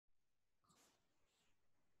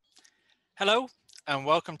Hello and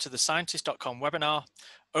welcome to the Scientist.com webinar,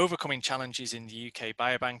 Overcoming Challenges in the UK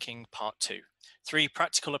Biobanking Part 2, 3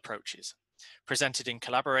 Practical Approaches, presented in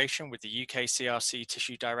collaboration with the UKCRC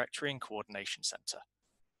Tissue Directory and Coordination Centre.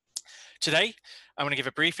 Today, I'm going to give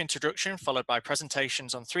a brief introduction followed by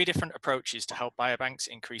presentations on 3 different approaches to help biobanks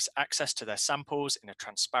increase access to their samples in a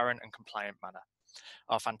transparent and compliant manner.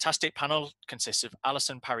 Our fantastic panel consists of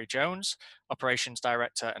Alison Parry-Jones, Operations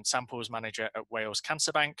Director and Samples Manager at Wales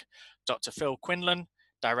Cancer Bank, Dr. Phill Quinlan,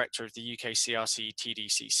 Director of the UKCRC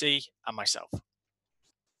TDCC, and myself.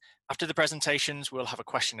 After the presentations, we'll have a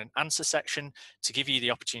question and answer section to give you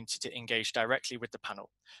the opportunity to engage directly with the panel.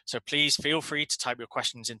 So please feel free to type your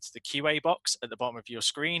questions into the QA box at the bottom of your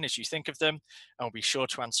screen as you think of them, and we'll be sure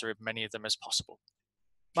to answer as many of them as possible.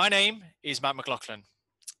 My name is Matt McLaughlin.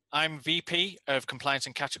 I'm VP of Compliance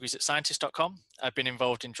and Categories at Scientist.com. I've been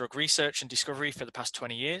involved in drug research and discovery for the past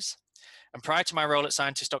 20 years. And prior to my role at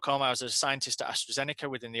Scientist.com, I was a scientist at AstraZeneca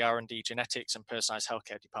within the R&D genetics and personalized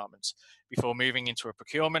healthcare departments, before moving into a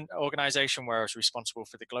procurement organization where I was responsible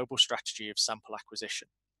for the global strategy of sample acquisition.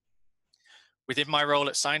 Within my role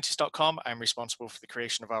at Scientist.com, I'm responsible for the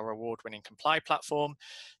creation of our award-winning Comply platform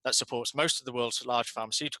that supports most of the world's large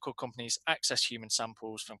pharmaceutical companies access human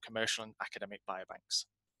samples from commercial and academic biobanks.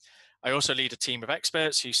 I also lead a team of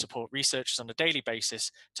experts who support researchers on a daily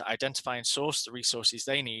basis to identify and source the resources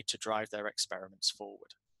they need to drive their experiments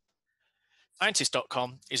forward.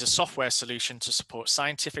 Scientist.com is a software solution to support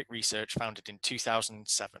scientific research founded in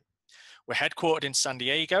 2007. We're headquartered in San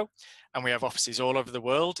Diego, and we have offices all over the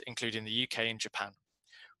world, including the UK and Japan.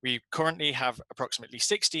 We currently have approximately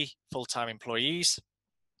 60 full-time employees,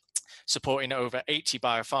 supporting over 80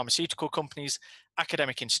 biopharmaceutical companies,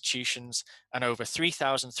 academic institutions, and over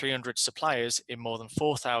 3,300 suppliers in more than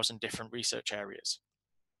 4,000 different research areas.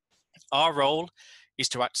 Our role is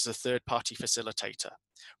to act as a third-party facilitator.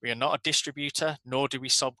 We are not a distributor, nor do we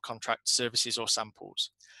subcontract services or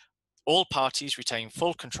samples. All parties retain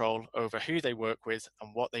full control over who they work with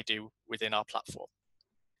and what they do within our platform.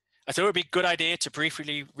 I thought it would be a good idea to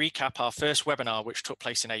briefly recap our first webinar, which took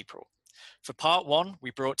place in April. For part 1,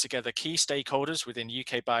 we brought together key stakeholders within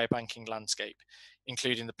UK biobanking landscape,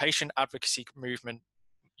 including the patient advocacy movement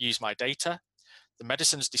Use My Data, the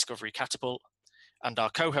Medicines Discovery Catapult, and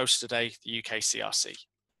our co-host today, the UKCRC.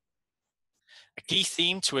 A key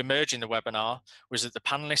theme to emerge in the webinar was that the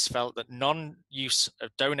panelists felt that non-use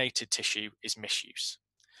of donated tissue is misuse.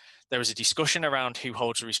 There was a discussion around who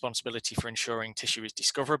holds the responsibility for ensuring tissue is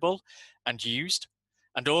discoverable and used,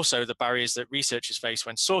 and also the barriers that researchers face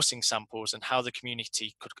when sourcing samples and how the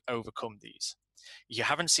community could overcome these. If you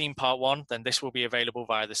haven't seen part 1, then this will be available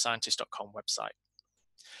via the Scientist.com website.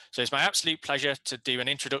 So it's my absolute pleasure to do an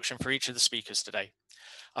introduction for each of the speakers today.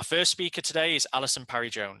 Our first speaker today is Alison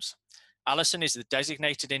Parry-Jones. Alison is the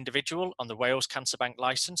designated individual on the Wales Cancer Bank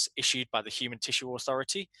licence issued by the Human Tissue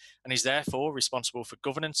Authority and is therefore responsible for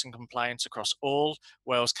governance and compliance across all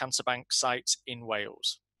Wales Cancer Bank sites in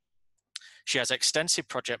Wales. She has extensive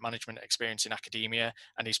project management experience in academia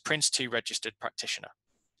and is Prince 2 registered practitioner.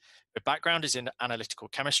 Her background is in analytical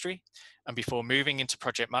chemistry, and before moving into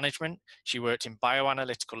project management, she worked in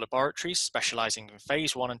bioanalytical laboratories specialising in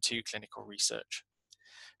phase 1 and 2 clinical research.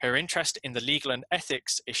 Her interest in the legal and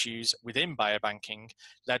ethics issues within biobanking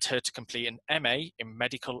led her to complete an MA in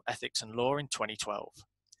medical ethics and law in 2012.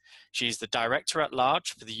 She is the Director at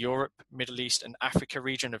Large for the Europe, Middle East and Africa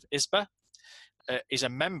region of ISBA, is a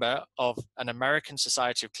member of an American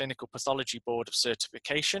Society of Clinical Pathology Board of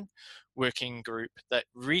Certification working group that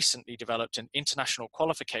recently developed an international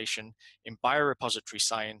qualification in biorepository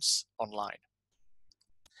science online.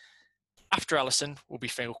 After Alison will be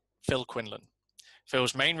Phill Quinlan.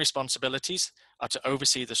 Phil's main responsibilities are to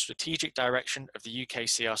oversee the strategic direction of the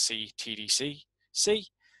UKCRC TDCC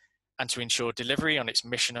and to ensure delivery on its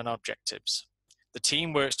mission and objectives. The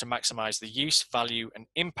team works to maximise the use, value and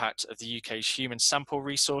impact of the UK's human sample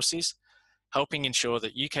resources, helping ensure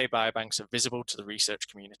that UK biobanks are visible to the research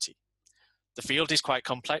community. The field is quite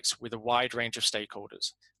complex with a wide range of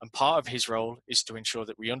stakeholders, and part of his role is to ensure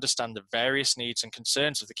that we understand the various needs and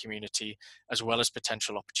concerns of the community as well as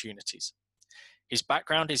potential opportunities. His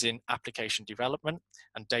background is in application development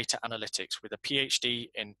and data analytics with a PhD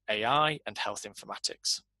in AI and health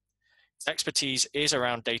informatics. His expertise is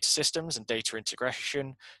around data systems and data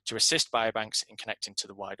integration to assist biobanks in connecting to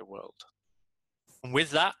the wider world. And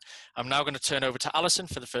with that, I'm now going to turn over to Alison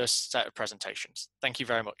for the first set of presentations. Thank you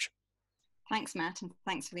very much. Thanks, Matt, and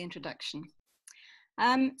thanks for the introduction.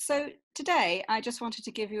 So today, I just wanted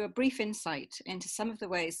to give you a brief insight into some of the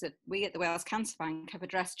ways that we at the Wales Cancer Bank have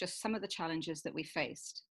addressed just some of the challenges that we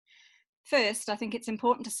faced. First, I think it's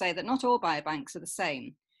important to say that not all biobanks are the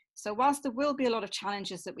same. So whilst there will be a lot of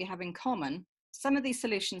challenges that we have in common, some of these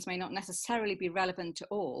solutions may not necessarily be relevant to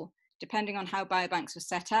all, depending on how biobanks were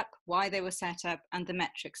set up, why they were set up, and the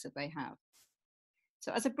metrics that they have.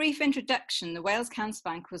 So as a brief introduction, the Wales Cancer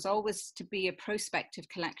Bank was always to be a prospective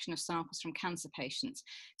collection of samples from cancer patients.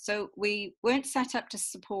 So we weren't set up to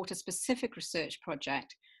support a specific research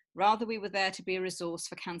project, rather we were there to be a resource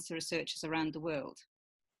for cancer researchers around the world.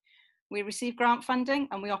 We receive grant funding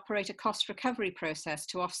and we operate a cost recovery process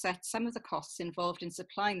to offset some of the costs involved in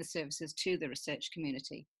supplying the services to the research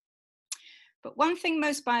community. But one thing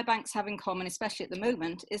most biobanks have in common, especially at the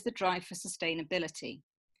moment, is the drive for sustainability.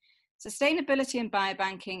 Sustainability in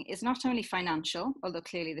biobanking is not only financial, although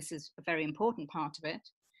clearly this is a very important part of it,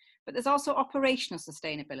 but there's also operational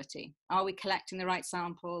sustainability. Are we collecting the right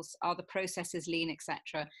samples? Are the processes lean,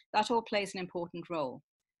 etc.? That all plays an important role,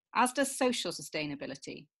 as does social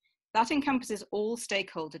sustainability. That encompasses all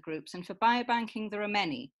stakeholder groups, and for biobanking there are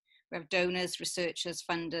many. We have donors, researchers,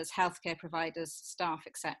 funders, healthcare providers, staff,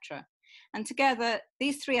 etc. And together,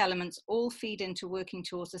 these three elements all feed into working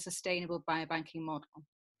towards a sustainable biobanking model.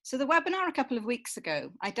 So the webinar a couple of weeks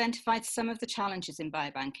ago identified some of the challenges in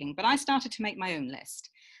biobanking, but I started to make my own list,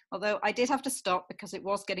 although I did have to stop because it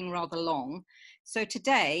was getting rather long. So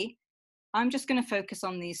today, I'm just going to focus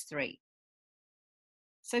on these three.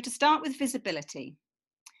 So to start with visibility.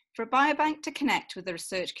 For a biobank to connect with the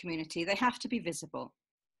research community, they have to be visible.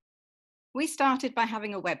 We started by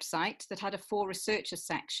having a website that had a For Researchers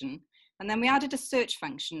section, and then we added a search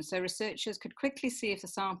function so researchers could quickly see if the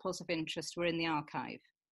samples of interest were in the archive.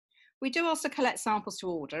 We do also collect samples to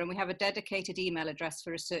order, and we have a dedicated email address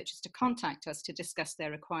for researchers to contact us to discuss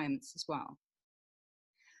their requirements as well.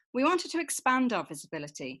 We wanted to expand our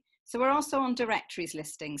visibility, so we're also on directories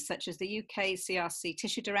listings such as the UKCRC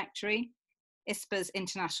Tissue Directory, ISPA's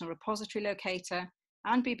International Repository Locator,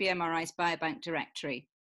 and BBMRI's Biobank Directory.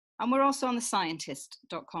 And we're also on the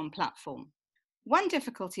scientist.com platform. One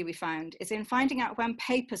difficulty we found is in finding out when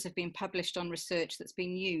papers have been published on research that's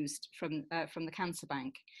been used from the Cancer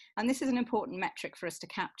Bank. And this is an important metric for us to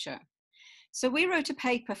capture. So we wrote a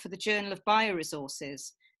paper for the Journal of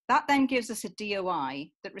Bioresources. That then gives us a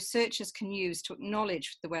DOI that researchers can use to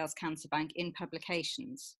acknowledge the Wales Cancer Bank in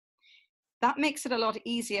publications. That makes it a lot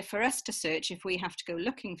easier for us to search if we have to go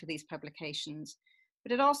looking for these publications,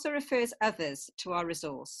 but it also refers others to our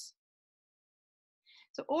resource.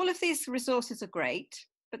 So all of these resources are great,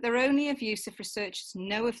 but they're only of use if researchers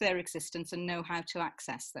know of their existence and know how to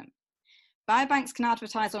access them. Biobanks can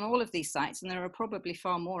advertise on all of these sites, and there are probably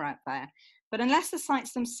far more out there, but unless the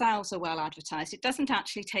sites themselves are well advertised, it doesn't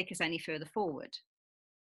actually take us any further forward.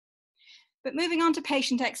 But moving on to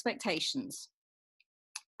patient expectations.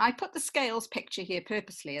 I put the scales picture here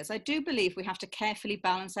purposely, as I do believe we have to carefully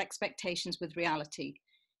balance expectations with reality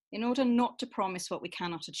in order not to promise what we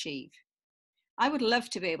cannot achieve. I would love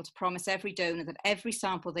to be able to promise every donor that every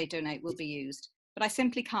sample they donate will be used, but I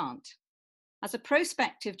simply can't. As a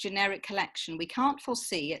prospective generic collection, we can't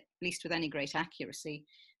foresee, at least with any great accuracy,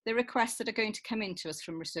 the requests that are going to come into us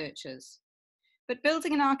from researchers. But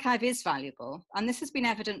building an archive is valuable, and this has been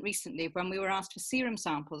evident recently when we were asked for serum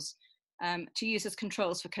samples to use as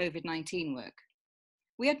controls for COVID-19 work.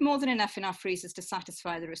 We had more than enough in our freezers to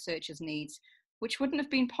satisfy the researchers' needs, which wouldn't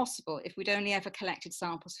have been possible if we'd only ever collected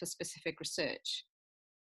samples for specific research.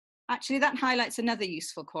 Actually, that highlights another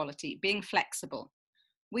useful quality, being flexible.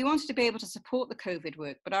 We wanted to be able to support the COVID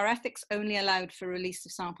work, but our ethics only allowed for release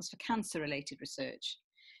of samples for cancer-related research.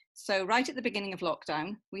 So right at the beginning of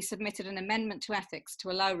lockdown, we submitted an amendment to ethics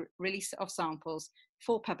to allow release of samples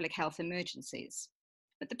for public health emergencies.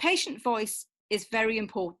 But the patient voice is very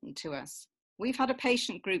important to us. We've had a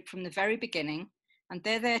patient group from the very beginning, and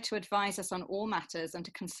they're there to advise us on all matters and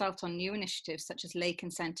to consult on new initiatives such as lay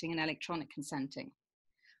consenting and electronic consenting.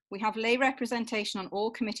 We have lay representation on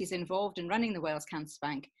all committees involved in running the Wales Cancer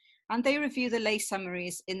Bank, and they review the lay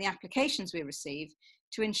summaries in the applications we receive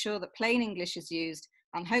to ensure that plain English is used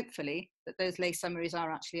and hopefully that those lay summaries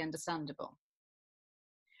are actually understandable.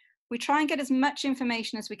 We try and get as much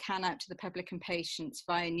information as we can out to the public and patients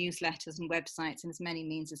via newsletters and websites and as many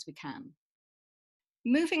means as we can.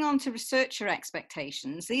 Moving on to researcher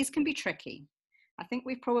expectations, these can be tricky. I think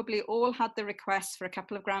we've probably all had the requests for a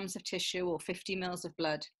couple of grams of tissue or 50 mils of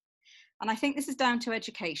blood. And I think this is down to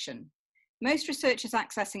education. Most researchers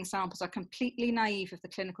accessing samples are completely naive of the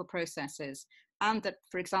clinical processes, and that,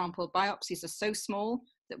 for example, biopsies are so small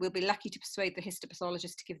that we'll be lucky to persuade the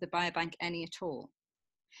histopathologist to give the biobank any at all.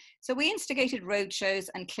 So we instigated roadshows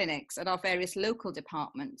and clinics at our various local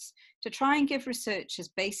departments to try and give researchers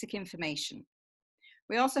basic information.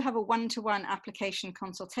 We also have a one-to-one application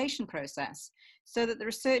consultation process so that the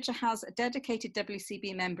researcher has a dedicated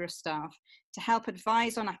WCB member of staff to help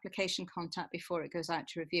advise on application content before it goes out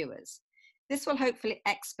to reviewers. This will hopefully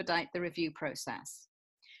expedite the review process.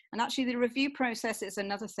 And actually the review process is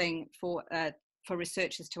another thing for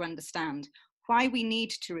researchers to understand. Why we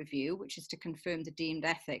need to review, which is to confirm the deemed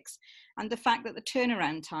ethics, and the fact that the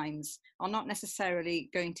turnaround times are not necessarily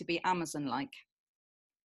going to be Amazon-like.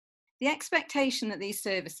 The expectation that these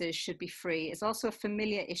services should be free is also a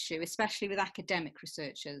familiar issue, especially with academic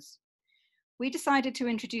researchers. We decided to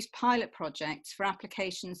introduce pilot projects for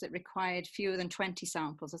applications that required fewer than 20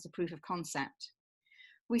 samples as a proof of concept.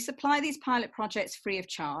 We supply these pilot projects free of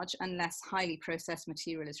charge unless highly processed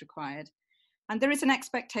material is required. And there is an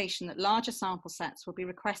expectation that larger sample sets will be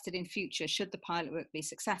requested in future should the pilot work be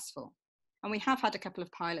successful. And we have had a couple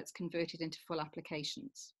of pilots converted into full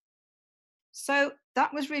applications. So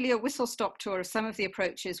that was really a whistle-stop tour of some of the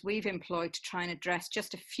approaches we've employed to try and address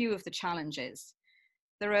just a few of the challenges.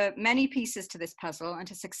 There are many pieces to this puzzle, and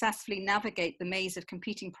to successfully navigate the maze of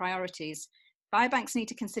competing priorities, biobanks need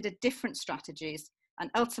to consider different strategies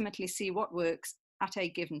and ultimately see what works at a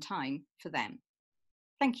given time for them.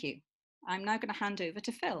 Thank you. I'm now going to hand over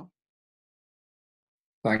to Phil.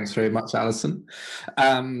 Thanks very much, Alison.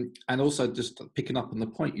 And also just picking up on the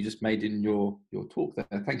point you just made in your talk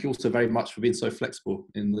there, thank you also very much for being so flexible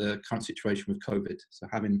in the current situation with COVID. So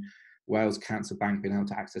having Wales Cancer Bank being able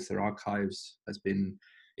to access their archives has been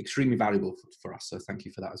extremely valuable for us. So thank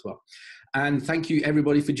you for that as well. And thank you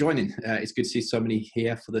everybody for joining. It's good to see so many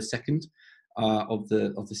here for the second of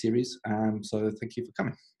the series. So thank you for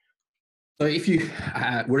coming. So if you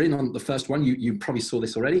were in on the first one, you probably saw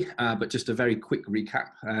this already, but just a very quick recap.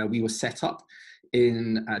 We were set up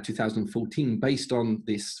in 2014 based on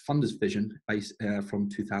this funders vision from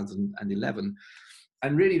 2011.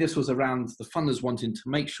 And really this was around the funders wanting to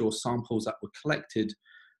make sure samples that were collected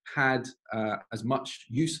had as much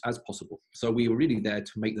use as possible. So we were really there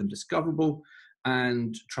to make them discoverable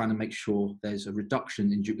and trying to make sure there's a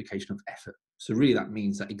reduction in duplication of effort. So really that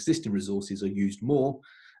means that existing resources are used more,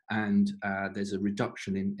 and there's a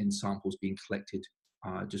reduction in samples being collected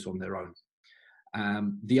just on their own.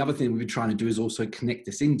 The other thing we were trying to do is also connect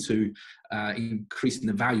this into increasing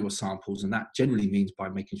the value of samples, and that generally means by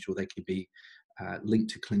making sure they could be linked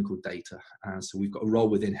to clinical data. So we've got a role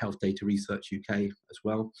within Health Data Research UK as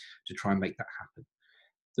well to try and make that happen.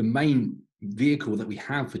 The main vehicle that we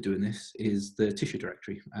have for doing this is the tissue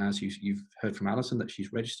directory, as you've heard from Alison that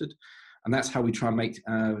she's registered. And that's how we try and make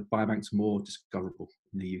biobanks more discoverable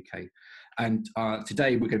in the UK. And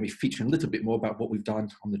today we're going to be featuring a little bit more about what we've done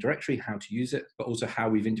on the directory, how to use it, but also how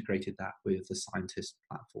we've integrated that with the Scientist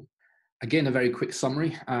platform. Again, a very quick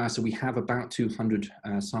summary. So we have about 200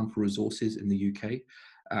 sample resources in the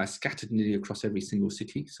UK, scattered nearly across every single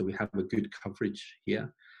city. So we have a good coverage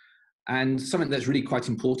here. And something that's really quite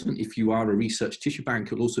important, if you are a research tissue bank,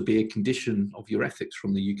 it will also be a condition of your ethics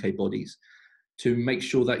from the UK bodies to make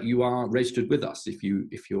sure that you are registered with us if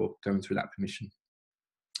you're going through that permission.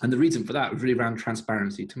 And the reason for that is really around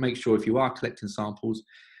transparency, to make sure if you are collecting samples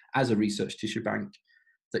as a research tissue bank,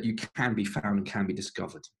 that you can be found and can be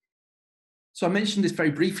discovered. So I mentioned this very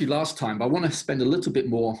briefly last time, but I want to spend a little bit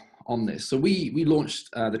more on this. So we launched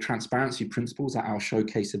the transparency principles at our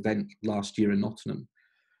showcase event last year in Nottingham.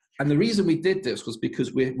 And the reason we did this was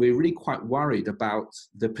because we're really quite worried about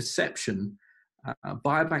the perception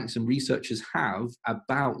biobanks and researchers have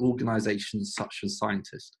about organizations such as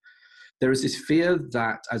Scientist. There is this fear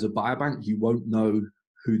that as a biobank, you won't know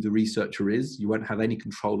who the researcher is. You won't have any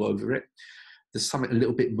control over it. There's something a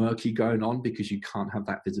little bit murky going on because you can't have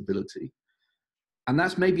that visibility. And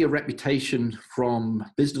that's maybe a reputation from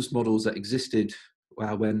business models that existed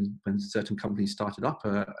when certain companies started up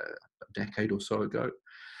a decade or so ago.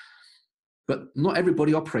 But not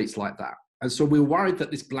everybody operates like that. And so we're worried that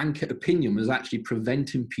this blanket opinion was actually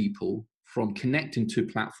preventing people from connecting to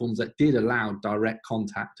platforms that did allow direct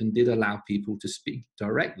contact and did allow people to speak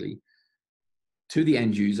directly to the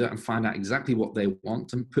end user and find out exactly what they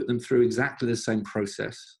want and put them through exactly the same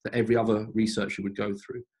process that every other researcher would go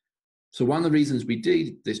through. So one of the reasons we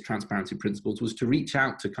did this transparency principles was to reach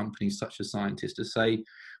out to companies such as Scientist to say,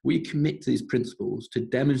 we commit to these principles to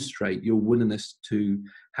demonstrate your willingness to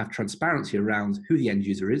have transparency around who the end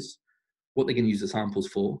user is, what they're going to use the samples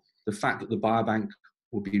for, the fact that the biobank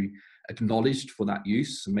will be acknowledged for that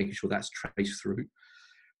use and making sure that's traced through.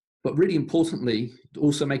 But really importantly,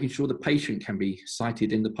 also making sure the patient can be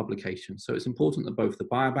cited in the publication. So it's important that both the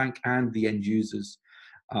biobank and the end users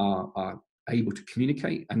are able to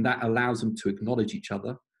communicate, and that allows them to acknowledge each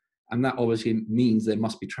other. And that obviously means there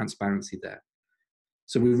must be transparency there.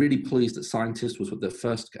 So we're really pleased that Scientist was the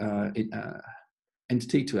first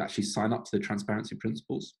entity to actually sign up to the transparency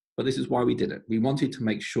principles. But this is why we did it. We wanted to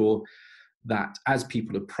make sure that as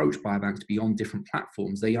people approach biobanks to be on different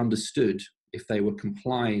platforms, they understood if they were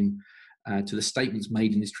complying to the statements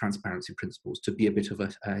made in these transparency principles, to be a bit of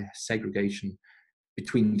a segregation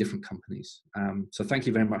between different companies. So thank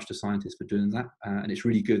you very much to Scientists for doing that. And it's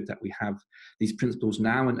really good that we have these principles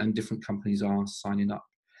now, and different companies are signing up.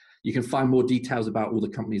 You can find more details about all the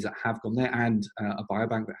companies that have gone there, and a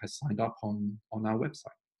biobank that has signed up on our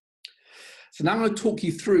website. So now I'm going to talk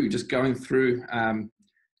you through, just going through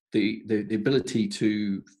the ability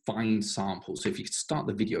to find samples. So if you could start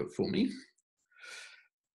the video for me.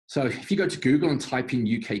 So if you go to Google and type in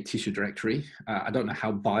UK tissue directory, I don't know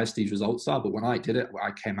how biased these results are, but when I did it,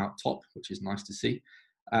 I came out top, which is nice to see.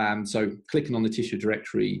 So clicking on the tissue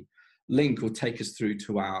directory link will take us through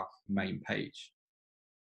to our main page.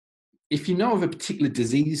 If you know of a particular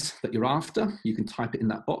disease that you're after, you can type it in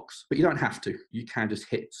that box, but you don't have to. You can just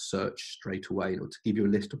hit search straight away, and it'll give you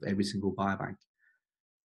a list of every single biobank.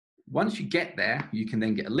 Once you get there, you can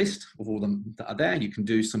then get a list of all them that are there. You can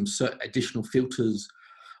do some additional filters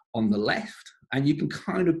on the left, and you can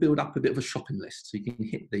kind of build up a bit of a shopping list. So you can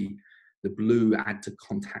hit the blue add to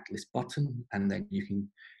contact list button, and then you can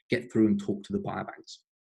get through and talk to the biobanks.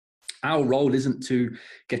 Our role isn't to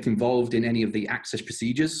get involved in any of the access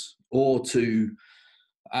procedures or to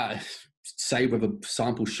say whether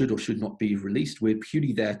samples should or should not be released. We're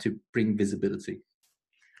purely there to bring visibility.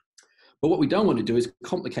 But what we don't want to do is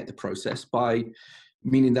complicate the process by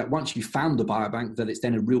meaning that once you found the biobank, that it's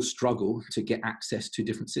then a real struggle to get access to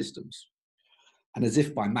different systems. And as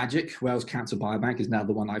if by magic, Wales Cancer Biobank is now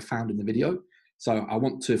the one I found in the video. So I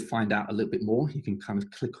want to find out a little bit more. You can kind of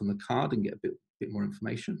click on the card and get a bit more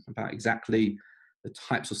information about exactly the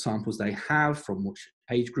types of samples they have, from which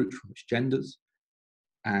age groups, from which genders,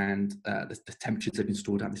 and the temperatures they've been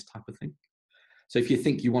stored at, this type of thing. So if you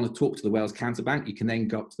think you want to talk to the Wales Cancer Bank, you can then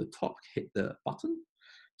go up to the top, hit the button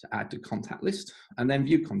to add to contact list, and then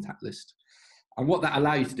view contact list. And what that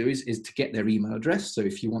allows you to do is to get their email address. So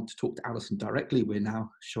if you want to talk to Alison directly, we're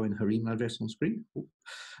now showing her email address on screen.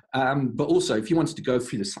 But also, if you wanted to go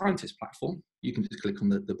through the Scientist platform, you can just click on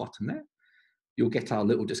the button there. You'll get our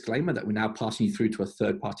little disclaimer that we're now passing you through to a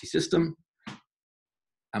third-party system.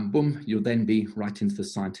 And boom, you'll then be right into the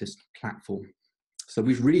Scientist platform. So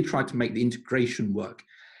we've really tried to make the integration work.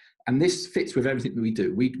 And this fits with everything that we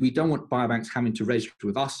do. We don't want biobanks having to register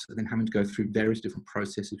with us and then having to go through various different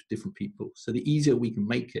processes with different people. So the easier we can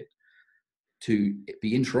make it to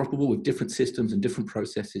be interoperable with different systems and different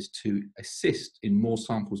processes to assist in more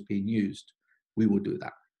samples being used, we will do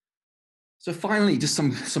that. So finally, just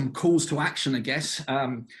some calls to action, I guess.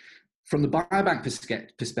 From the biobank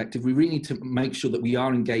perspective, we really need to make sure that we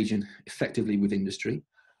are engaging effectively with industry.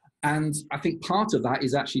 And I think part of that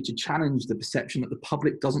is actually to challenge the perception that the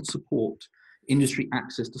public doesn't support industry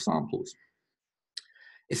access to samples.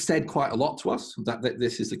 It's said quite a lot to us that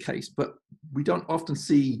this is the case, but we don't often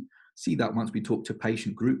see that once we talk to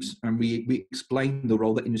patient groups and we explain the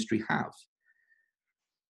role that industry have.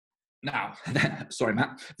 Now, sorry,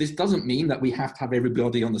 Matt, this doesn't mean that we have to have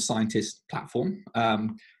everybody on the Scientist platform.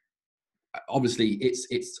 Obviously,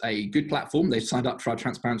 it's a good platform. They've signed up for our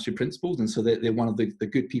transparency principles, and so they're one of the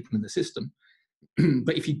good people in the system.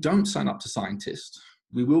 But if you don't sign up to Scientist,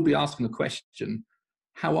 we will be asking the question,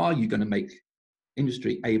 how are you going to make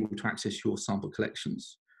industry able to access your sample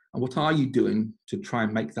collections? And what are you doing to try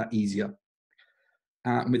and make that easier?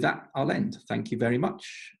 And with that, I'll end. Thank you very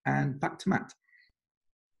much. And back to Matt.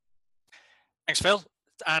 Thanks, Phil.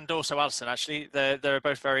 And also Alison, actually, they're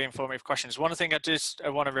both very informative questions. One thing I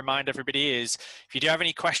want to remind everybody is, if you do have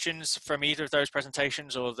any questions from either of those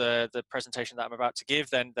presentations or the presentation that I'm about to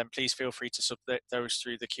give, then please feel free to submit those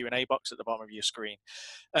through the Q&A box at the bottom of your screen.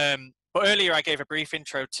 But earlier I gave a brief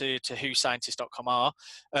intro to who Scientist.com are,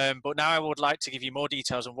 but now I would like to give you more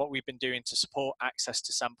details on what we've been doing to support access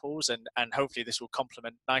to samples, and hopefully this will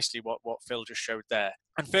complement nicely what Phil just showed there.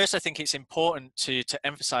 And first, I think it's important to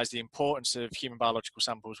emphasize the importance of human biological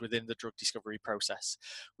samples within the drug discovery process.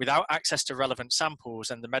 Without access to relevant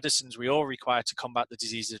samples, and the medicines we all require to combat the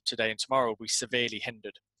diseases of today and tomorrow will be severely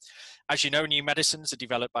hindered. As you know, new medicines are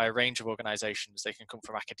developed by a range of organizations. They can come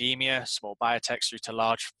from academia, small biotechs, through to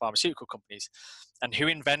large pharmaceutical companies. And who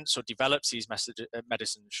invents or develops these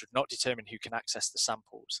medicines should not determine who can access the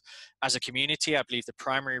samples. As a community, I believe the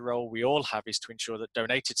primary role we all have is to ensure that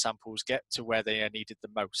donated samples get to where they are needed the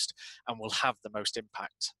most and will have the most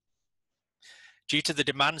impact. Due to the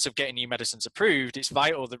demands of getting new medicines approved, it's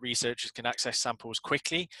vital that researchers can access samples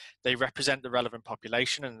quickly. They represent the relevant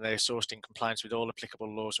population and they're sourced in compliance with all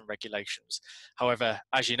applicable laws and regulations. However,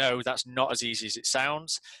 as you know, that's not as easy as it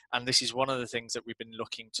sounds, and this is one of the things that we've been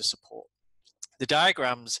looking to support. The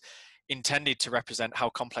diagrams intended to represent how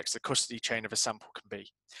complex the custody chain of a sample can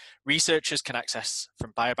be. Researchers can access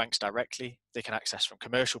from biobanks directly, they can access from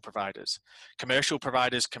commercial providers. Commercial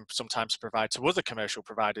providers can sometimes provide to other commercial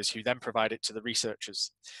providers who then provide it to the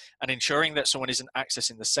researchers. And ensuring that someone isn't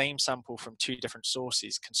accessing the same sample from two different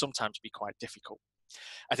sources can sometimes be quite difficult.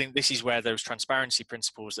 I think this is where those transparency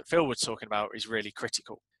principles that Phil was talking about is really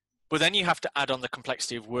critical. But then you have to add on the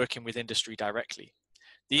complexity of working with industry directly.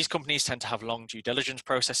 These companies tend to have long due diligence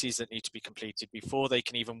processes that need to be completed before they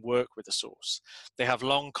can even work with a source. They have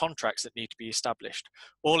long contracts that need to be established.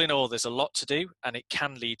 All in all, there's a lot to do, and it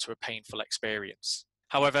can lead to a painful experience.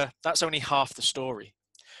 However, that's only half the story.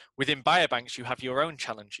 Within biobanks, you have your own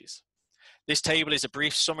challenges. This table is a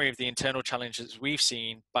brief summary of the internal challenges we've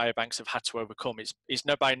seen biobanks have had to overcome. It's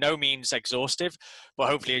by no means exhaustive, but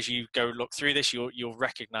hopefully as you go look through this, you'll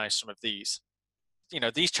recognize some of these.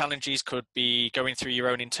 These challenges could be going through your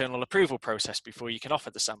own internal approval process before you can offer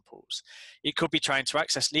the samples. It could be trying to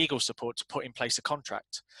access legal support to put in place a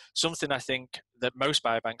contract, something I think that most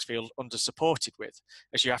biobanks feel under-supported with,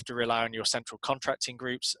 as you have to rely on your central contracting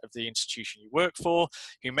groups of the institution you work for,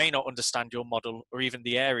 who may not understand your model or even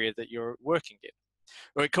the area that you're working in.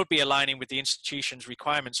 Or it could be aligning with the institution's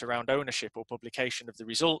requirements around ownership or publication of the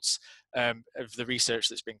results of the research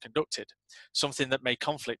that's been conducted, something that may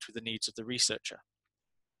conflict with the needs of the researcher.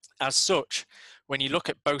 As such, when you look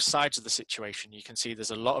at both sides of the situation, you can see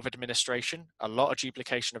there's a lot of administration, a lot of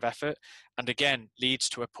duplication of effort, and again, leads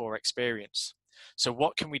to a poor experience. So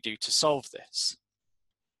what can we do to solve this?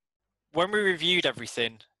 When we reviewed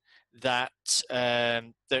everything that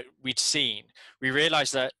we'd seen, we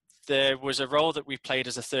realized that there was a role that we've played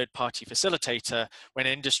as a third-party facilitator when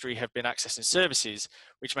industry have been accessing services,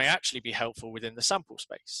 which may actually be helpful within the sample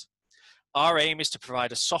space. Our aim is to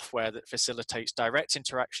provide a software that facilitates direct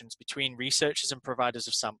interactions between researchers and providers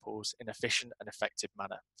of samples in an efficient and effective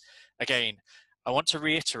manner. Again, I want to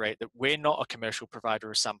reiterate that we're not a commercial provider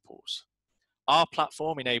of samples. Our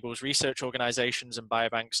platform enables research organizations and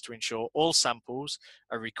biobanks to ensure all samples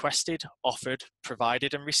are requested, offered,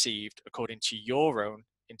 provided, and received according to your own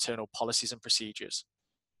internal policies and procedures.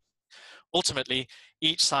 Ultimately,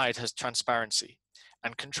 each side has transparency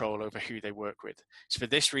and control over who they work with. So for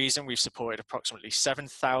this reason, we've supported approximately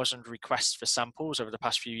 7,000 requests for samples over the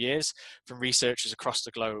past few years from researchers across the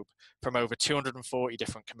globe from over 240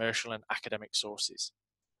 different commercial and academic sources.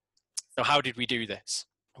 So how did we do this?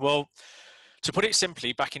 Well, to put it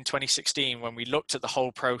simply, back in 2016, when we looked at the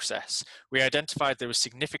whole process, we identified there was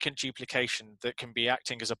significant duplication that can be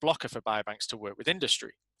acting as a blocker for biobanks to work with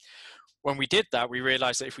industry. When we did that, we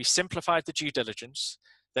realized that if we simplified the due diligence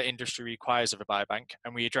that industry requires of a biobank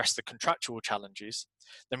and we address the contractual challenges,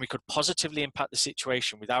 then we could positively impact the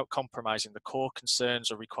situation without compromising the core concerns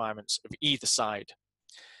or requirements of either side.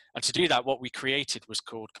 And to do that, what we created was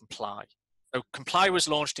called Comply. So Comply was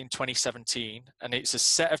launched in 2017, and it's a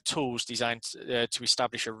set of tools designed to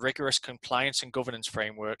establish a rigorous compliance and governance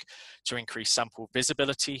framework to increase sample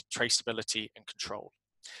visibility, traceability, and control.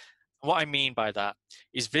 What I mean by that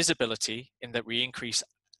is visibility, in that we increase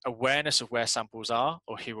awareness of where samples are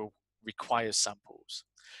or who requires samples.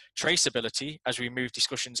 Traceability, as we move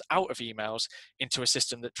discussions out of emails into a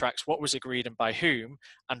system that tracks what was agreed and by whom,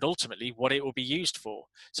 and ultimately what it will be used for,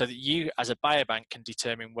 so that you as a biobank can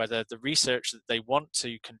determine whether the research that they want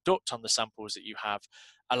to conduct on the samples that you have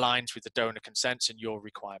aligns with the donor consents and your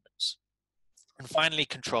requirements. And finally,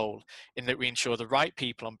 control, in that we ensure the right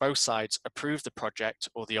people on both sides approve the project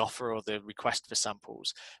or the offer or the request for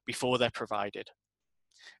samples before they're provided.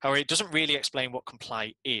 However, it doesn't really explain what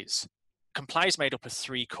Comply is. Comply is made up of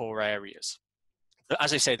three core areas.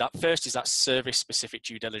 As I say, that first is that service-specific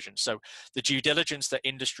due diligence. So the due diligence that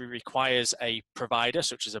industry requires a provider,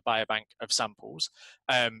 such as a biobank of samples,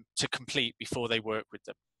 to complete before they work with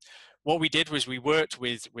them. What we did was we worked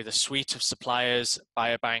with a suite of suppliers,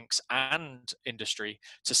 biobanks, and industry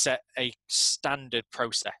to set a standard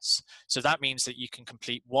process. So that means that you can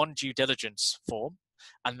complete one due diligence form,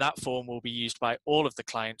 and that form will be used by all of the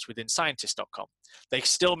clients within scientist.com. They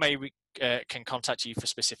still can contact you for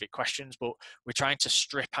specific questions, but we're trying to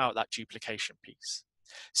strip out that duplication piece.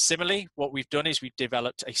 Similarly, what we've done is we've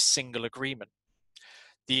developed a single agreement.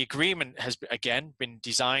 The agreement has, again, been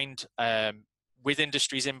designed with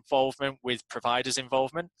industry's involvement, with providers'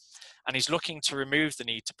 involvement, and is looking to remove the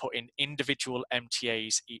need to put in individual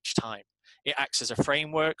MTAs each time. It acts as a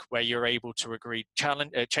framework where you're able to agree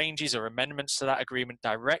changes or amendments to that agreement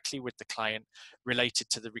directly with the client related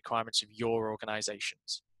to the requirements of your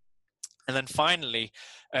organizations. And then finally,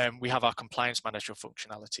 we have our compliance manager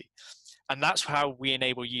functionality. And that's how we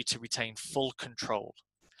enable you to retain full control.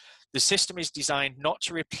 The system is designed not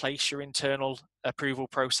to replace your internal approval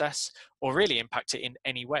process or really impact it in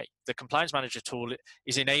any way. The Compliance Manager tool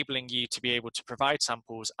is enabling you to be able to provide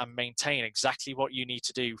samples and maintain exactly what you need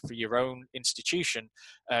to do for your own institution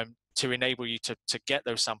to enable you to get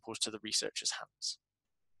those samples to the researcher's hands.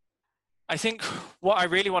 I think what I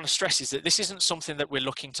really want to stress is that this isn't something that we're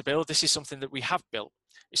looking to build. This is something that we have built.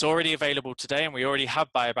 It's already available today, and we already have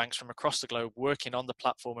biobanks from across the globe working on the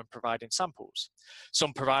platform and providing samples.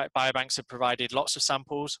 Some biobanks have provided lots of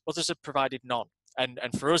samples, others have provided none. And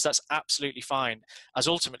for us, that's absolutely fine, as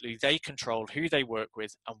ultimately they control who they work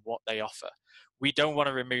with and what they offer. We don't want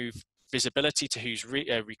to remove visibility to who's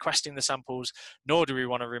requesting the samples, nor do we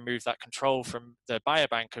want to remove that control from the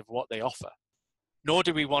biobank of what they offer. Nor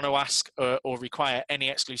do we want to ask or require any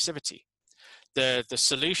exclusivity. The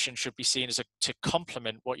solution should be seen as to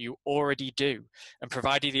complement what you already do and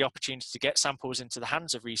provide you the opportunity to get samples into the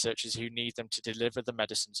hands of researchers who need them to deliver the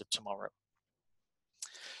medicines of tomorrow.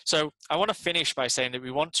 So I want to finish by saying that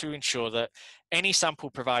we want to ensure that any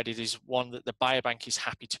sample provided is one that the biobank is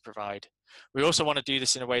happy to provide. We also want to do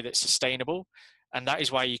this in a way that's sustainable, and that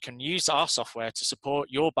is why you can use our software to support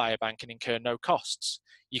your biobank and incur no costs.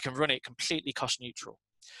 You can run it completely cost neutral.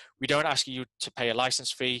 We don't ask you to pay a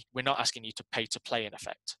license fee. We're not asking you to pay to play, in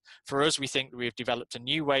effect. For us, we think we've developed a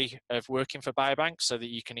new way of working for biobanks so that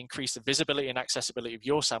you can increase the visibility and accessibility of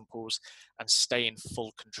your samples and stay in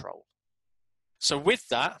full control. So with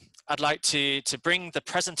that, I'd like to bring the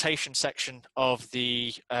presentation section of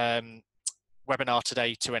the webinar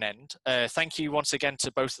today to an end. Thank you once again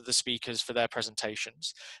to both of the speakers for their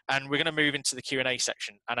presentations. And we're going to move into the Q&A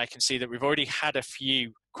section. And I can see that we've already had a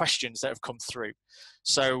few questions that have come through.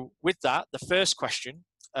 So with that, the first question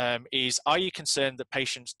is, are you concerned that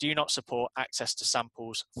patients do not support access to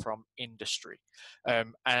samples from industry?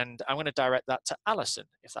 And I'm going to direct that to Alison,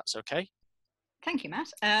 if that's okay. Thank you,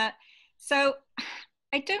 Matt. So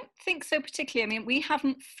I don't think so particularly. I mean, we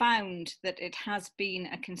haven't found that it has been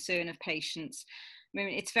a concern of patients. I mean,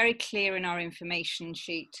 it's very clear in our information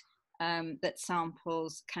sheet that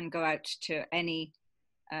samples can go out to any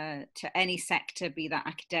sector, be that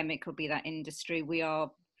academic or be that industry. We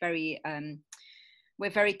are very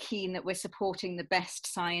we're very keen that we're supporting the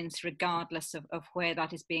best science regardless of where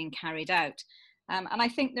that is being carried out. And I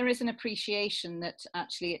think there is an appreciation that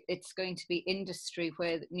actually it's going to be industry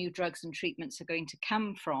where new drugs and treatments are going to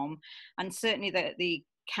come from. And certainly the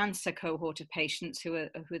cancer cohort of patients who are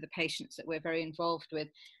the patients that we're very involved with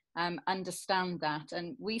understand that.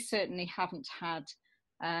 And we certainly haven't had,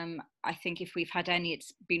 I think if we've had any,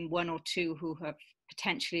 it's been one or two who have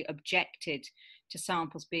potentially objected to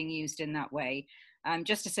samples being used in that way.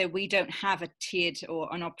 Just to say, we don't have a tiered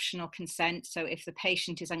or an optional consent. So if the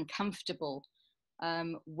patient is uncomfortable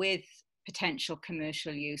with potential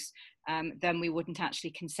commercial use, then we wouldn't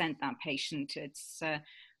actually consent that patient. It's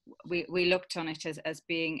we looked on it as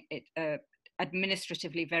being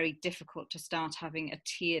administratively very difficult to start having a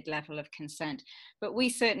tiered level of consent. But we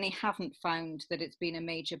certainly haven't found that it's been a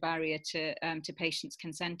major barrier to patients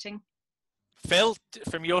consenting. Phil,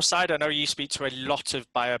 from your side, I know you speak to a lot of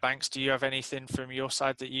biobanks. Do you have anything from your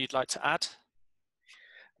side that you'd like to add?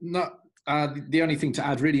 No. The only thing to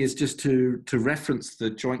add really is just to reference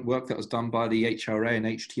the joint work that was done by the HRA and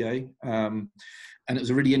HTA. And it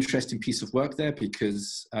was a really interesting piece of work there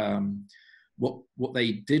because what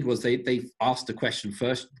they did was they asked the question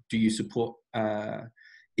first, do you support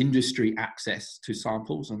industry access to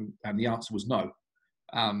samples? And the answer was no.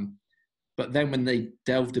 But then when they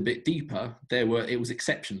delved a bit deeper, it was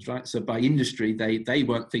exceptions, right? So by industry, they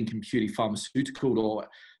weren't thinking purely pharmaceutical or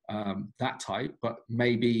that type, but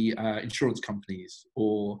maybe insurance companies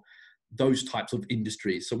or those types of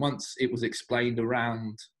industries. So once it was explained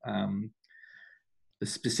around the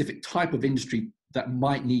specific type of industry that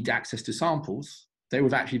might need access to samples, they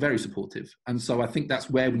were actually very supportive. And so I think that's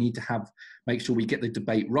where we need to make sure we get the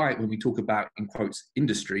debate right when we talk about, in quotes,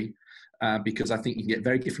 industry, because I think you can get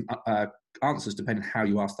very different answers depending on how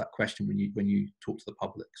you ask that question when you talk to the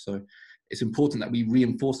public. So it's important that we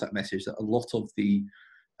reinforce that message that a lot of the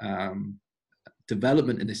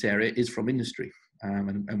development in this area is from industry,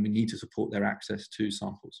 and we need to support their access to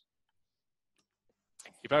samples.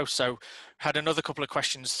 Thank you both. So had another couple of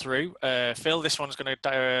questions through. Phil, this one's going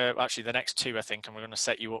to, actually the next two I think, and we're going to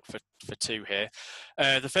set you up for two here.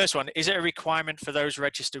 The first one, is it a requirement for those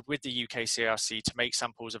registered with the UKCRC to make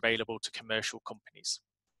samples available to commercial companies?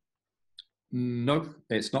 No,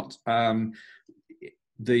 it's not. When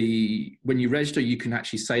you register, you can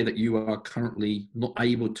actually say that you are currently not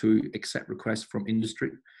able to accept requests from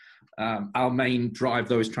industry. Our main drive,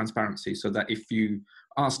 though, is transparency, so that if you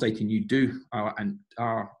are stating you do and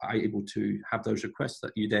are able to have those requests,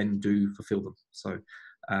 that you then do fulfill them. So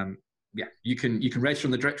yeah, you can register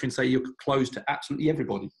on the directory and say you're closed to absolutely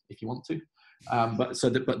everybody if you want to. But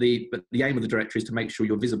the aim of the directory is to make sure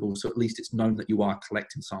you're visible, so at least it's known that you are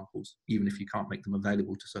collecting samples, even if you can't make them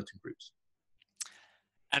available to certain groups.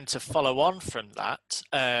 And to follow on from that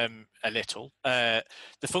a little, the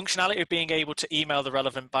functionality of being able to email the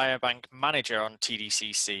relevant biobank manager on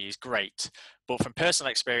TDCC is great, but from personal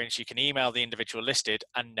experience, you can email the individual listed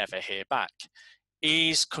and never hear back.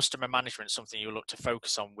 Is customer management something you look to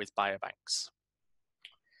focus on with biobanks?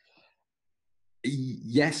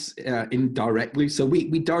 Yes, indirectly. So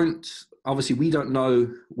we don't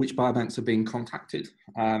know which biobanks are being contacted,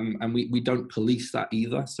 and we don't police that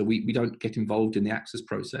either. So we don't get involved in the access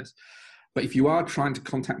process. But if you are trying to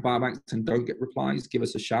contact biobanks and don't get replies, give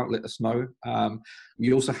us a shout, let us know.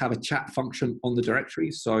 We also have a chat function on the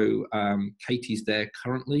directory. So Katie's there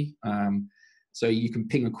currently. So you can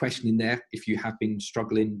ping a question in there if you have been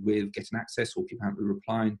struggling with getting access or people haven't been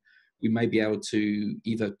replying. We may be able to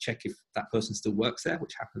either check if that person still works there,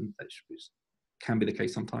 which happens, which can be the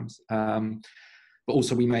case sometimes. But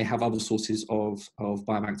also we may have other sources of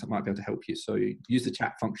biobanks that might be able to help you. So use the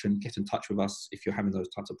chat function, get in touch with us if you're having those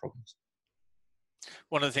types of problems.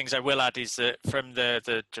 One of the things I will add is that from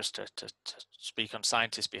just to speak on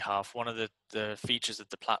scientists' behalf, one of the features of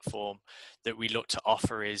the platform that we look to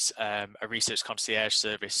offer is a research concierge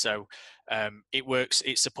service. So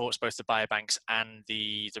it supports both the biobanks and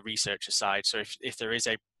the researcher side. So if there is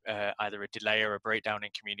either a delay or a breakdown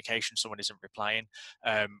in communication, someone isn't replying,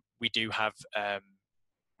 we do have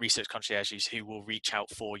research concierges who will reach out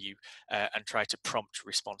for you and try to prompt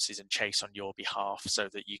responses and chase on your behalf so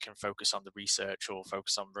that you can focus on the research or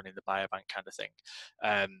focus on running the biobank kind of thing.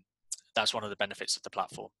 That's one of the benefits of the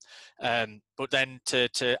platform. But then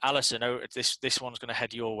to Alison, this one's going to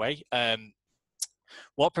head your way.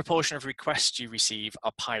 What proportion of requests you receive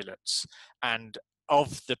are pilots? And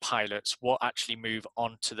of the pilots, what actually move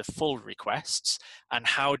on to the full requests, and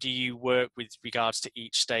how do you work with regards to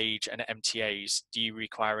each stage and MTAs? Do you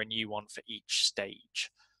require a new one for each stage?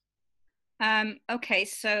 Okay,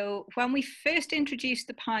 so when we first introduced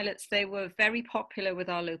the pilots, they were very popular with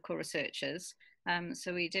our local researchers.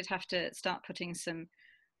 So we did have to start putting some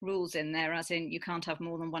rules in there, as in you can't have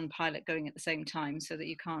more than one pilot going at the same time, so that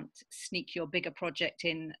you can't sneak your bigger project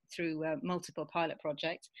in through multiple pilot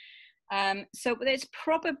projects. So it's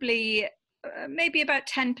probably maybe about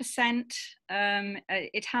 10%.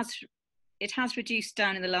 It has reduced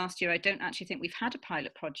down in the last year. I don't actually think we've had a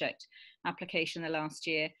pilot project application the last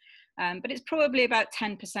year, but it's probably about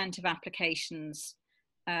 10% of applications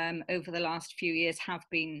over the last few years have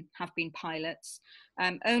been pilots.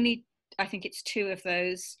 Only I think it's 2 of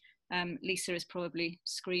those. Lisa is probably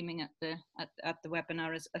screaming at the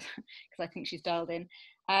webinar because I think she's dialed in,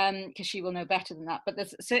 because she will know better than that. But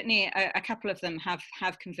there's certainly a couple of them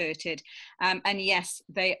have converted, and yes,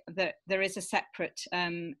 there is a separate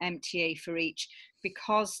MTA for each,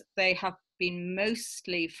 because they have been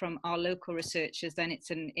mostly from our local researchers. Then it's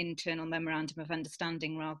an internal memorandum of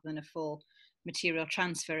understanding rather than a full material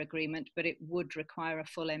transfer agreement, but it would require a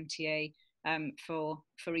full MTA for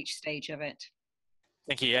each stage of it.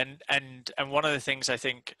 Thank you. And one of the things I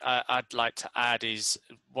think I'd like to add is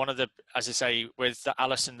one of the, as I say, with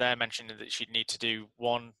Alison there mentioning that she'd need to do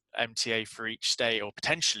one MTA for each state, or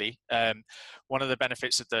potentially one of the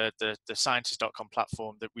benefits of the scientist.com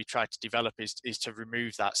platform that we try to develop is to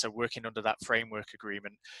remove that. So working under that framework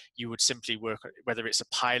agreement, you would simply work, whether it's a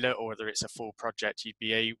pilot or whether it's a full project,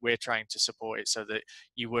 we're trying to support it so that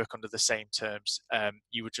you work under the same terms.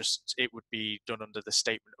 It would be done under the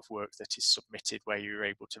statement of work that is submitted, where you're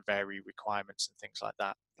able to vary requirements and things like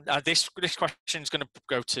that. This question is going to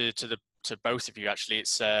go to both of you. Actually,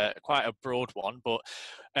 it's quite a broad one, but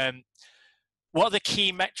what are the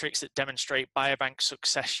key metrics that demonstrate biobank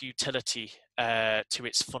success utility to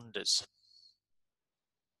its funders?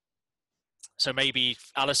 So maybe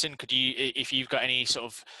Alison, could you, if you've got any sort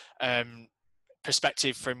of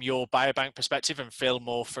perspective from your biobank perspective, and Phil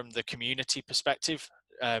more from the community perspective,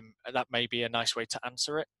 that may be a nice way to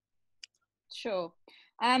answer it. Sure.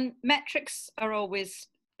 Metrics are always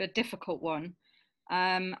a difficult one.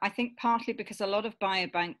 I think partly because a lot of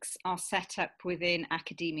biobanks are set up within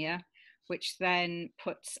academia, which then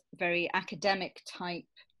puts very academic type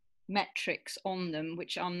metrics on them,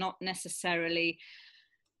 which are not necessarily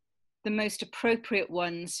the most appropriate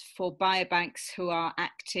ones for biobanks who are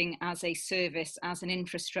acting as a service, as an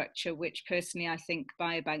infrastructure, which personally I think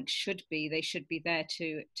biobanks should be. They should be there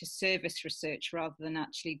to service research rather than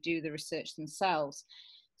actually do the research themselves.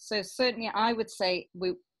 So certainly I would say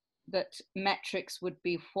that metrics would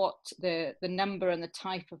be what the number and the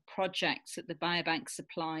type of projects that the biobank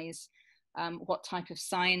supplies, what type of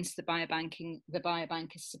science the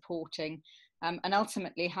biobank is supporting, and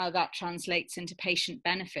ultimately how that translates into patient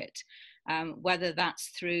benefit, whether that's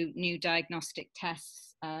through new diagnostic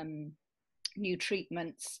tests, new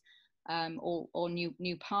treatments, or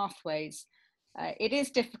new pathways. It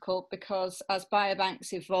is difficult because as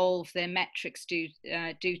biobanks evolve, their metrics do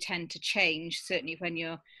tend to change. Certainly when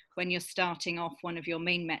you're starting off, one of your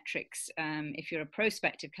main metrics, if you're a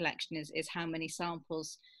prospective collection, is how many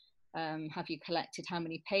samples have you collected, how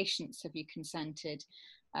many patients have you consented.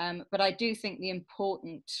 But I do think the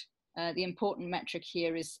important metric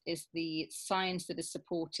here is the science that is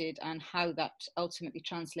supported and how that ultimately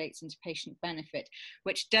translates into patient benefit,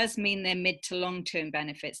 which does mean they're mid to long-term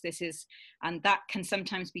benefits. And that can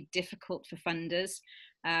sometimes be difficult for funders.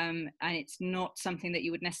 And it's not something that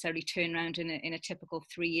you would necessarily turn around in a typical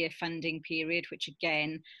 3-year funding period, which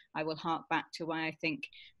again, I will hark back to why I think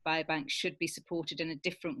biobanks should be supported in a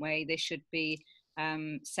different way. They should be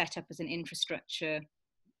set up as an infrastructure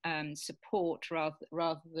support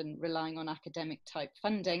rather than relying on academic type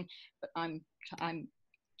funding. But I'm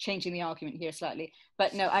changing the argument here slightly.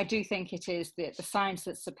 But no, I do think it is the science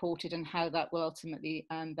that's supported and how that will ultimately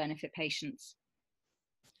benefit patients.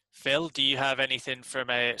 Phil, do you have anything from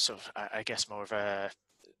a sort of, I guess, more of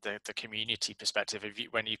the community perspective?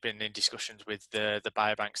 When you've been in discussions with the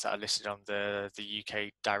biobanks that are listed on the UK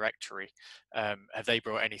directory, have they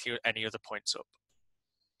brought any other points up?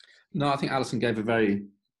 No, I think Alison gave a very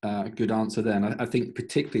good answer there. And I think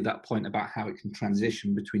particularly that point about how it can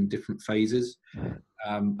transition between different phases,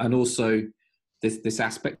 and also this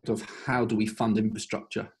aspect of how do we fund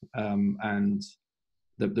infrastructure, and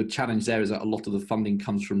the challenge there is that a lot of the funding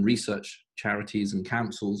comes from research charities and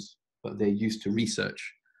councils, but they're used to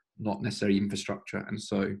research, not necessarily infrastructure. And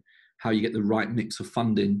so how you get the right mix of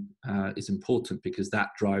funding is important, because that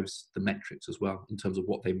drives the metrics as well in terms of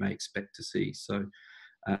what they may expect to see. So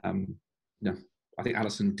yeah, I think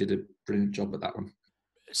Alison did a brilliant job at that one.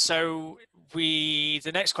 So the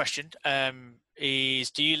next question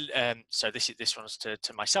is, do you, so this one's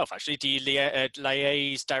to myself actually, do you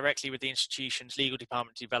liaise directly with the institution's legal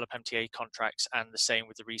department to develop MTA contracts, and the same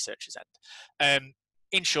with the researchers end?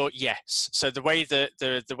 In short, yes. So the way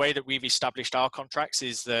that we've established our contracts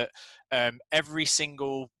is that every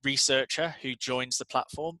single researcher who joins the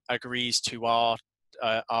platform agrees to our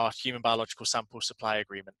human biological sample supply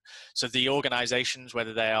agreement. So the organizations,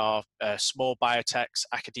 whether they are small biotechs,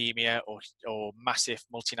 academia, or massive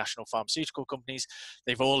multinational pharmaceutical companies,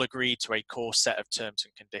 they've all agreed to a core set of terms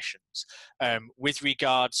and conditions. With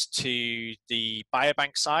regards to the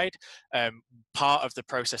biobank side, part of the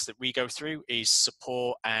process that we go through is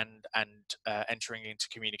support and entering into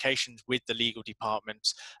communications with the legal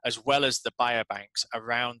departments, as well as the biobanks,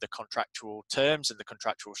 around the contractual terms and the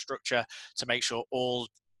contractual structure, to make sure all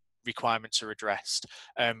requirements are addressed.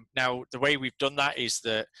 Now, the way we've done that is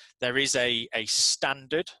that there is a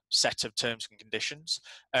standard set of terms and conditions.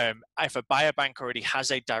 If a biobank already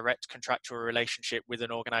has a direct contractual relationship with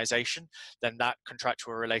an organization, then that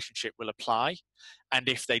contractual relationship will apply. And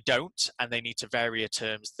if they don't, and they need to vary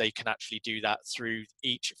terms, they can actually do that for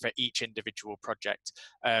each individual project.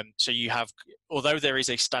 So you have, although there is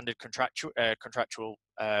a standard contractual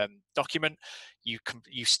document,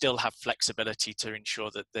 you still have flexibility to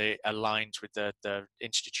ensure that they aligns with the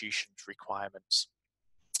institution's requirements.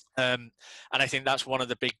 And I think that's one of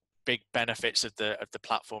the big benefits of the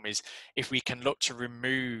platform, is if we can look to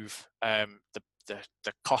remove the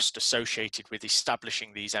cost associated with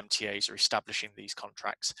establishing these MTAs or establishing these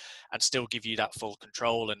contracts, and still give you that full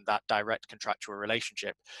control and that direct contractual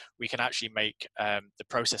relationship, we can actually make the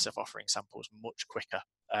process of offering samples much quicker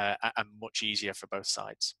and much easier for both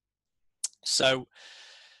sides. So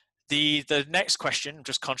the next question, I'm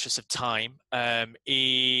just conscious of time,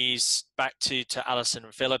 is back to Alison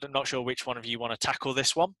and Phil. I'm not sure which one of you want to tackle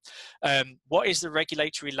this one. What is the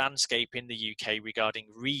regulatory landscape in the UK regarding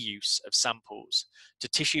reuse of samples? Do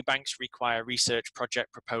tissue banks require research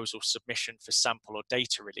project proposal submission for sample or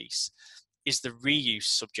data release? Is the reuse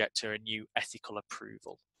subject to a new ethical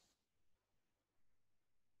approval?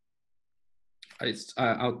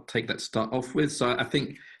 I'll take that to start off with. So I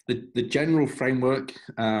think the general framework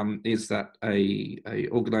is that a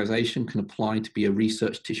organisation can apply to be a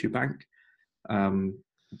research tissue bank.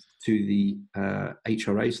 to the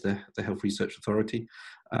HRAs, the Health Research Authority,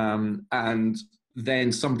 and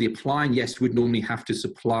then somebody applying, yes, would normally have to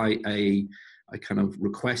supply a kind of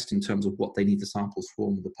request in terms of what they need the samples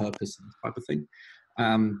for, the purpose, and type of thing.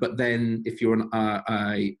 But then if you're an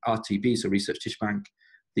RTB, so Research Tissue Bank,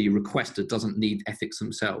 the requester doesn't need ethics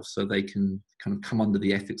themselves, so they can kind of come under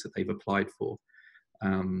the ethics that they've applied for.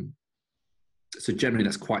 So generally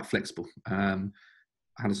that's quite flexible.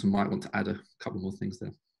 Alison might want to add a couple more things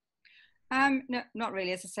there. No, not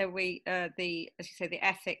really. As I say, the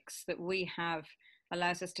ethics that we have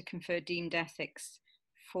allows us to confer deemed ethics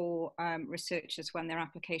for researchers when their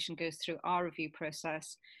application goes through our review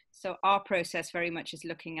process. So our process very much is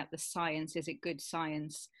looking at the science. Is it good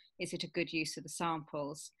science? Is it a good use of the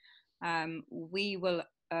samples? We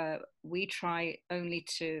try only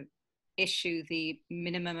to issue the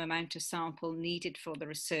minimum amount of sample needed for the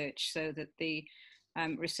research, so that the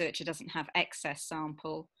researcher doesn't have excess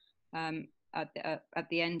sample at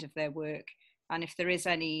the end of their work. And if there is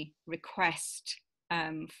any request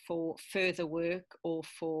for further work or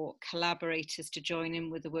for collaborators to join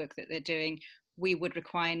in with the work that they're doing, we would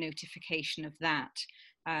require notification of that,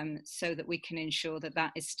 so that we can ensure that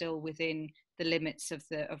that is still within the limits of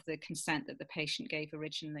the consent that the patient gave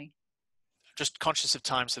originally. Just conscious of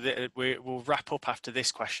time, so that we'll wrap up after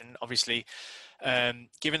this question. Obviously,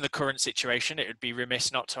 given the current situation, it would be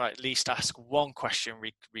remiss not to at least ask one question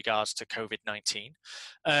regards to COVID-19.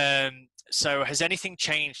 So has anything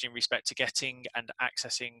changed in respect to getting and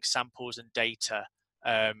accessing samples and data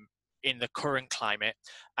in the current climate,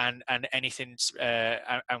 and anything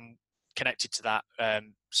connected to that,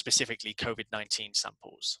 specifically COVID-19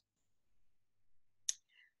 samples?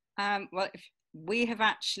 Well, we have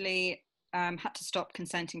actually had to stop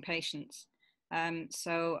consenting patients.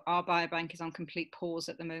 So our biobank is on complete pause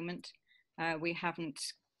at the moment. We haven't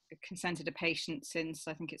consented a patient since,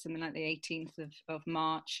 I think it's something like the 18th of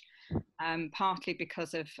March, partly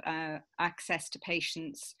because of access to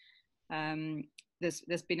patients.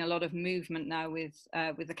 There's been a lot of movement now with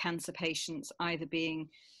the cancer patients either being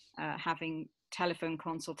having telephone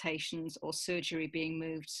consultations or surgery being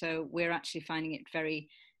moved. So we're actually finding it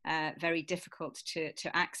very difficult to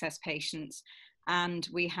access patients. And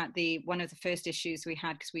we had one of the first issues we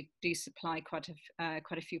had, because we do supply quite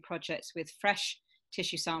a few projects with fresh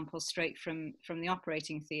tissue samples straight from the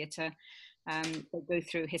operating theatre. They go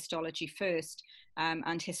through histology first,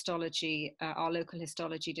 and histology, our local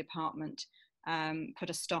histology department, put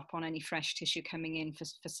a stop on any fresh tissue coming in for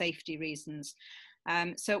safety reasons.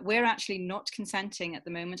 So we're actually not consenting at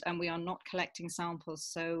the moment, and we are not collecting samples.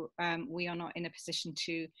 So we are not in a position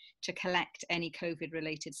to collect any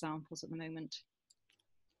COVID-related samples at the moment.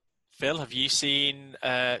 Phil, have you seen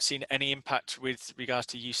any impact with regards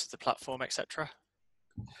to use of the platform, etc.?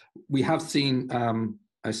 We have seen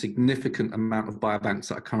a significant amount of biobanks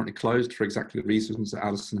that are currently closed for exactly the reasons that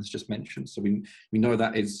Alison has just mentioned. So we know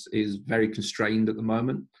that is very constrained at the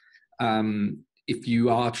moment. If you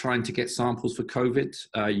are trying to get samples for COVID,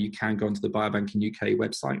 you can go onto the Biobanking UK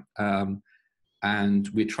website, and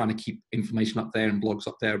we're trying to keep information up there and blogs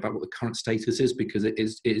up there about what the current status is, because it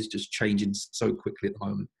is just changing so quickly at the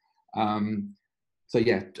moment. So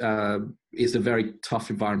yeah, it's a very tough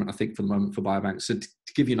environment, I think, for the moment for biobanks. So to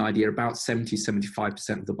give you an idea, about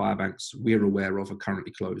 70–75% of the biobanks we're aware of are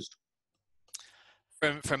currently closed.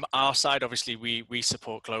 From our side, obviously, we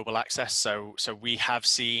support global access, so we have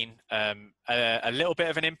seen a little bit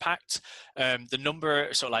of an impact. The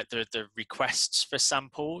number, sort of like the requests for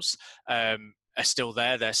samples, are still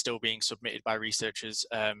there. They're still being submitted by researchers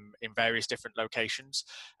in various different locations.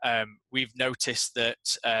 We've noticed that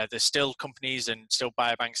there's still companies and still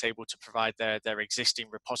biobanks able to provide their existing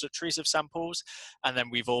repositories of samples. And then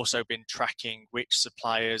we've also been tracking which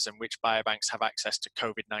suppliers and which biobanks have access to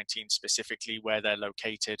COVID-19 specifically, where they're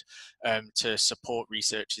located, to support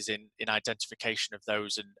researchers in identification of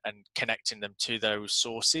those and connecting them to those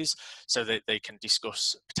sources so that they can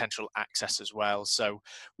discuss potential access as well. So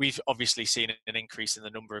we've obviously seen an increase in the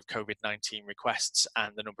number of COVID-19 requests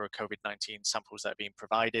and the number of COVID-19 samples that are being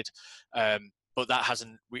provided, but that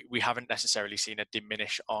we haven't necessarily seen a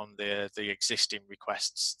diminish on the existing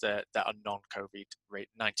requests that are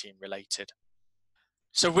non-COVID-19 related.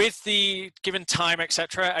 So with the given time,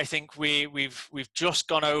 etc., I think we've just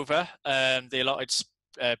gone over the allotted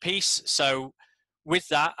piece. So with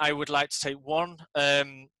that, I would like to take one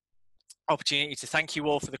opportunity to thank you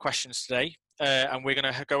all for the questions today. and we're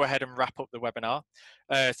going to go ahead and wrap up the webinar.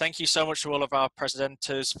 Thank you so much to all of our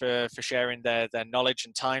presenters for sharing their knowledge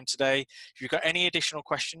and time today. If you've got any additional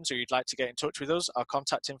questions or you'd like to get in touch with us, our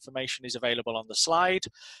contact information is available on the slide.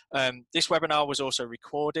 This webinar was also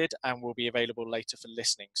recorded and will be available later for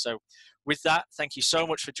listening. So with that, thank you so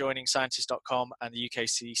much for joining Scientist.com and the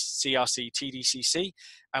UKCRC TDCC,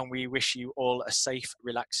 and we wish you all a safe,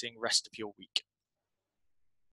 relaxing rest of your week.